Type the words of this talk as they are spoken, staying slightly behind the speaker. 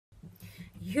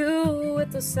You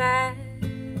with the sad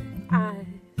eyes.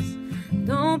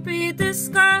 Don't be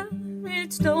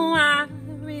discouraged, though I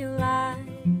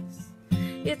realize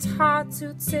it's hard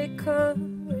to take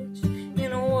courage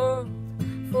in a world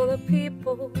full of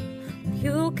people.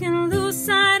 You can lose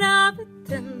sight of it,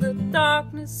 then the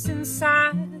darkness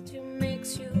inside you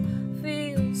makes you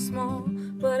feel small.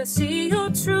 But I see your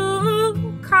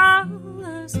true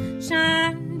colors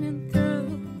shining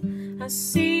through. I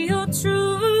see your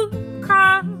true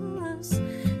colors,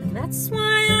 and that's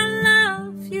why I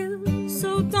love you.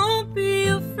 So don't be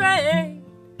afraid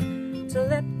to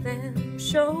let them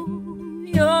show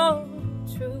your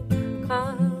true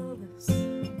colors.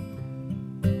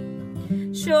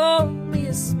 Show me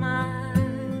a smile,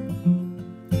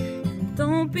 and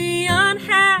don't be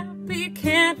unhappy.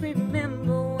 Can't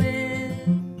remember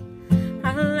when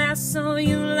I last saw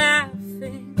you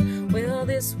laughing. Well,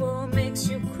 this world makes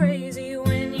you crazy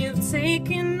when you've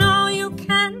taken all you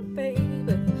can,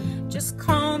 baby. Just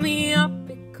call me up,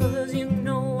 because you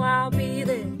know I'll be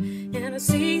there. And I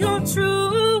see your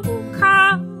true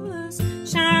colors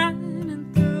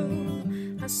shining through.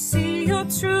 I see your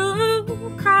true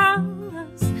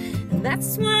colors, and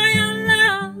that's why I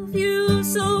love you.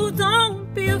 So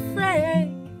don't be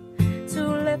afraid to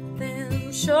let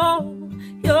them show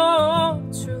your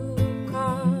true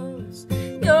colors.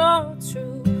 Your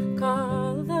true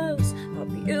colors are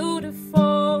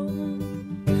beautiful,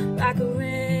 like a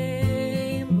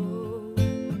rainbow.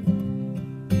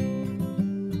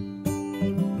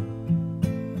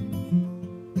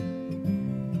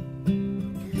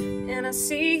 And I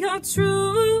see your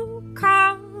true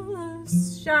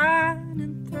colors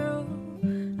shining through.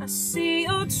 I see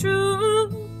your true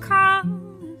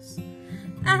colors.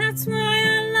 That's why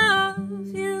I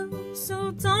love you.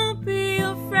 So don't be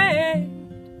afraid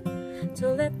to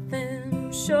let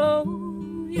them show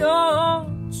your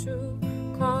true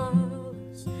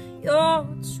colors. Your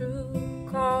true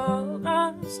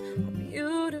colors are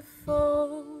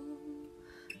beautiful,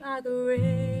 like a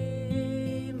rainbow.